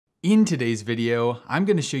In today's video, I'm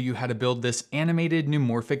going to show you how to build this animated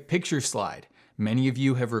neumorphic picture slide. Many of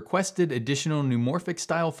you have requested additional neumorphic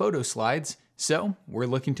style photo slides, so we're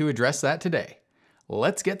looking to address that today.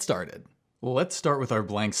 Let's get started. Let's start with our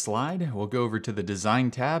blank slide. We'll go over to the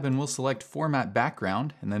Design tab and we'll select Format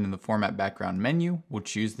Background, and then in the Format Background menu, we'll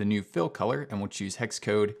choose the new fill color and we'll choose hex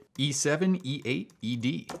code E7, E8,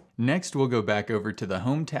 ED. Next, we'll go back over to the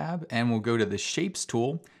Home tab and we'll go to the Shapes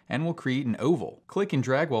tool and we'll create an oval. Click and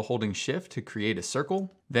drag while holding Shift to create a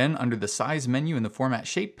circle. Then under the Size menu in the Format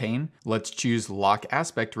Shape pane, let's choose Lock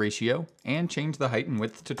Aspect Ratio and change the height and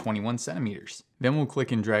width to 21 centimeters. Then we'll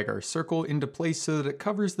click and drag our circle into place so that it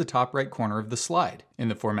covers the top right corner of the slide. In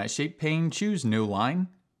the Format Shape pane, choose No Line,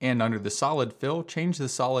 and under the Solid Fill, change the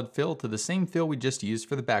Solid Fill to the same fill we just used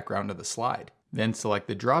for the background of the slide. Then select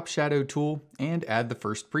the Drop Shadow tool and add the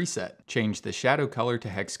first preset. Change the shadow color to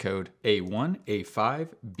hex code A1, A5,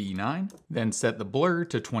 B9. Then set the blur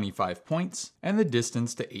to 25 points and the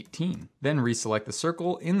distance to 18. Then reselect the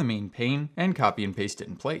circle in the main pane and copy and paste it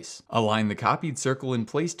in place. Align the copied circle in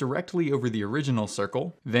place directly over the original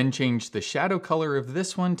circle. Then change the shadow color of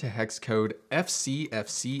this one to hex code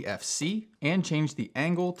FCFCFC and change the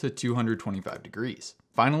angle to 225 degrees.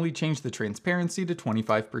 Finally, change the transparency to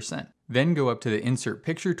 25%. Then go up to the Insert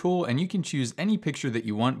Picture tool and you can choose any picture that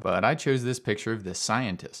you want, but I chose this picture of this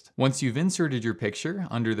scientist. Once you've inserted your picture,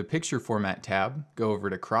 under the Picture Format tab, go over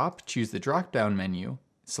to Crop, choose the drop-down menu,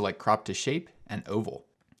 select Crop to Shape and Oval.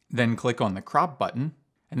 Then click on the Crop button,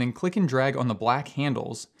 and then click and drag on the black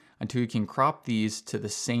handles until you can crop these to the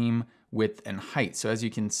same width and height. So as you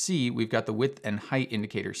can see, we've got the width and height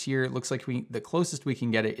indicators here. It looks like the closest we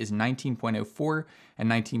can get it is 19.04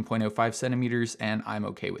 and 19.05 centimeters, and I'm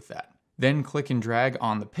okay with that. Then click and drag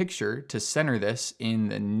on the picture to center this in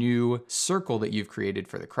the new circle that you've created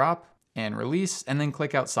for the crop, and release, and then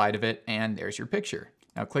click outside of it, and there's your picture.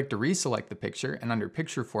 Now click to reselect the picture, and under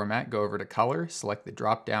Picture Format, go over to Color, select the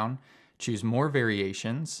drop down, choose More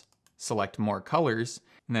Variations, select More Colors,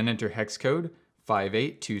 and then enter hex code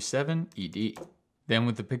 5827ED. Then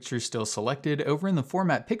with the picture still selected, over in the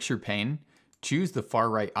Format Picture pane, choose the far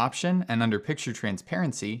right option, and under Picture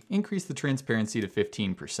Transparency, increase the transparency to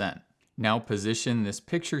 15%. Now position this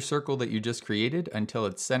picture circle that you just created until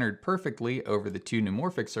it's centered perfectly over the two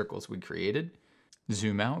neumorphic circles we created.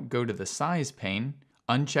 Zoom out, go to the Size pane,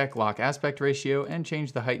 uncheck Lock Aspect Ratio, and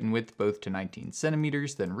change the height and width both to 19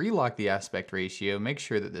 centimeters, then relock the aspect ratio, make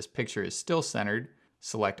sure that this picture is still centered,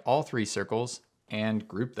 select all three circles, and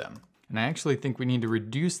group them. And I actually think we need to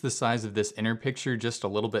reduce the size of this inner picture just a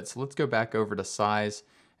little bit, so let's go back over to Size,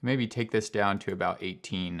 maybe take this down to about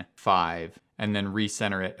 18.5, and then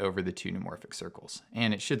recenter it over the two neumorphic circles.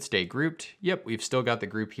 And it should stay grouped. Yep, we've still got the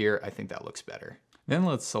group here. I think that looks better. Then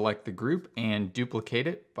let's select the group and duplicate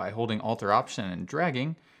it by holding Alt-Option and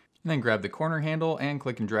dragging, and then grab the corner handle and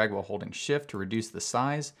click and drag while holding Shift to reduce the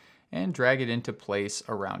size, and drag it into place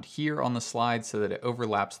around here on the slide so that it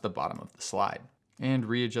overlaps the bottom of the slide. And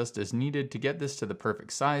readjust as needed to get this to the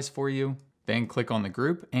perfect size for you. Then click on the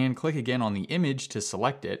group and click again on the image to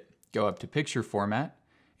select it, go up to Picture Format,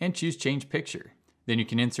 and choose Change Picture. Then you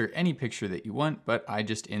can insert any picture that you want, but I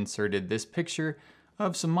just inserted this picture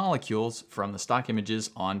of some molecules from the stock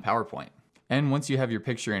images on PowerPoint. And once you have your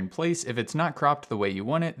picture in place, if it's not cropped the way you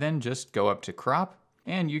want it, then just go up to Crop,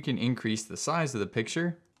 and you can increase the size of the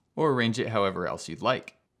picture or arrange it however else you'd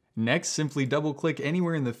like. Next, simply double-click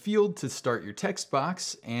anywhere in the field to start your text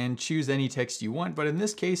box and choose any text you want, but in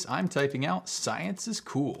this case, I'm typing out "Science is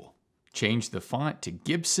cool." Change the font to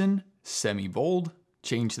Gibson, semi-bold,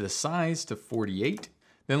 change the size to 48.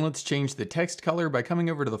 Then let's change the text color by coming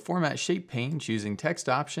over to the Format Shape pane, choosing Text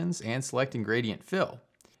Options, and selecting Gradient Fill.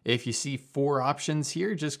 If you see 4 options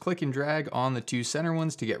here, just click and drag on the 2 center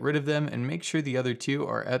ones to get rid of them, and make sure the other 2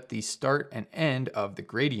 are at the start and end of the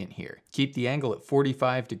gradient here. Keep the angle at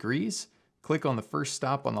 45 degrees. Click on the first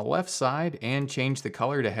stop on the left side and change the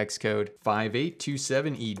color to hex code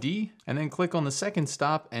 5827ED, and then click on the second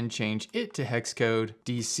stop and change it to hex code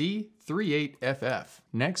DC38FF.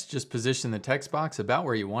 Next, just position the text box about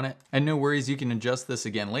where you want it, and no worries, you can adjust this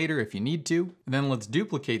again later if you need to. Then let's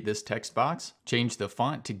duplicate this text box, change the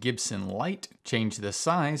font to Gibson Light, change the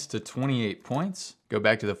size to 28 points, go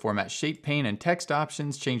back to the Format Shape pane and Text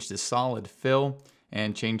Options, change to Solid Fill,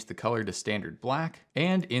 and change the color to Standard Black,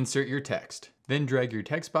 and insert your text. Then drag your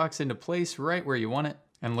text box into place right where you want it.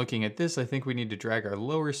 And looking at this, I think we need to drag our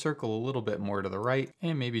lower circle a little bit more to the right,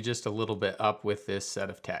 and maybe just a little bit up with this set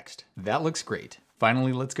of text. That looks great.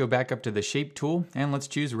 Finally, let's go back up to the Shape tool, and let's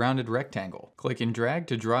choose Rounded Rectangle. Click and drag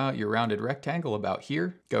to draw out your rounded rectangle about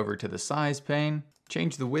here. Go over to the Size pane,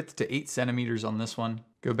 change the width to 8 centimeters on this one.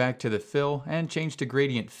 Go back to the fill and change to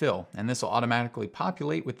gradient fill, and this will automatically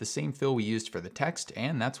populate with the same fill we used for the text,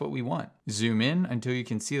 and that's what we want. Zoom in until you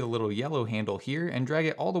can see the little yellow handle here and drag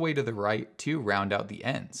it all the way to the right to round out the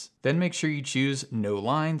ends. Then make sure you choose no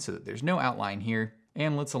line so that there's no outline here,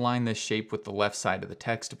 and let's align this shape with the left side of the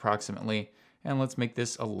text approximately, and let's make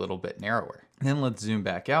this a little bit narrower. Then let's zoom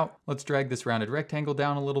back out. Let's drag this rounded rectangle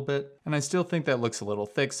down a little bit, and I still think that looks a little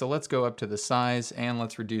thick, so let's go up to the size and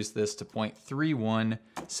let's reduce this to 0.31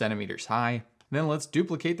 centimeters high. Then let's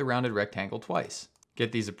duplicate the rounded rectangle twice.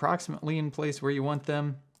 Get these approximately in place where you want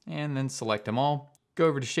them, and then select them all. Go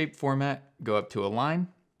over to shape format, go up to align,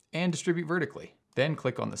 and distribute vertically. Then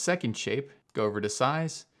click on the second shape, go over to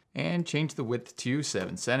size, and change the width to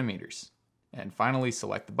 7 centimeters. And finally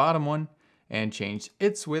select the bottom one, and change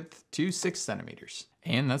its width to 6 centimeters.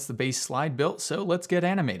 And that's the base slide built, so let's get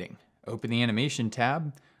animating. Open the animation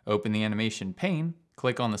tab, open the animation pane,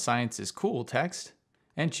 click on the Science is Cool text,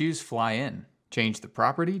 and choose Fly In. Change the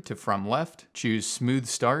property to From Left, choose Smooth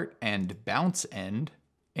Start and Bounce End,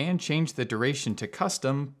 and change the duration to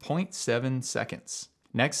Custom 0.7 seconds.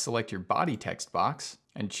 Next, select your body text box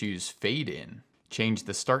and choose Fade In. Change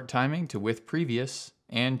the start timing to With Previous,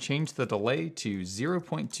 and change the delay to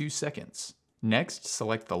 0.2 seconds. Next,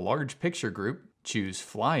 select the large picture group, choose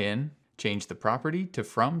Fly In, change the property to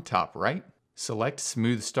From Top Right, select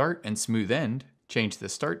Smooth Start and Smooth End, change the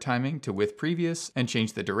start timing to With Previous, and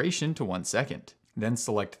change the duration to 1 second. Then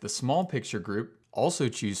select the small picture group, also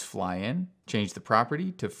choose Fly In, change the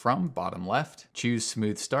property to From Bottom Left, choose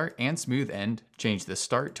Smooth Start and Smooth End, change the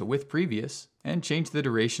start to With Previous, and change the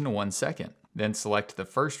duration to 1 second. Then select the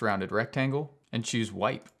first rounded rectangle and choose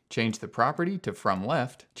Wipe. Change the property to From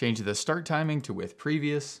Left, change the start timing to With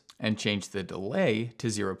Previous, and change the delay to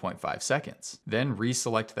 0.5 seconds. Then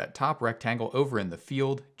reselect that top rectangle over in the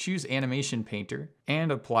field, choose Animation Painter,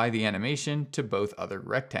 and apply the animation to both other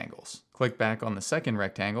rectangles. Click back on the second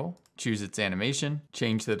rectangle, choose its animation,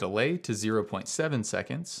 change the delay to 0.7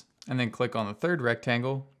 seconds, and then click on the third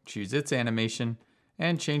rectangle, choose its animation,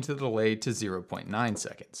 and change the delay to 0.9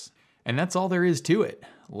 seconds. And that's all there is to it.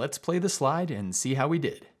 Let's play the slide and see how we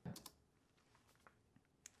did.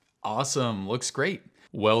 Awesome, looks great.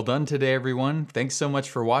 Well done today, everyone. Thanks so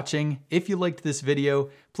much for watching. If you liked this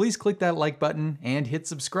video, please click that like button and hit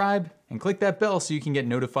subscribe and click that bell so you can get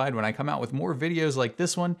notified when I come out with more videos like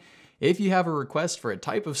this one. If you have a request for a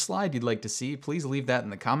type of slide you'd like to see, please leave that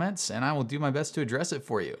in the comments and I will do my best to address it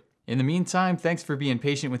for you. In the meantime, thanks for being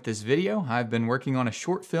patient with this video. I've been working on a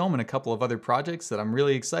short film and a couple of other projects that I'm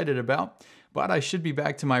really excited about, but I should be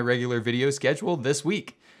back to my regular video schedule this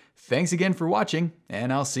week. Thanks again for watching,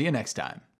 and I'll see you next time.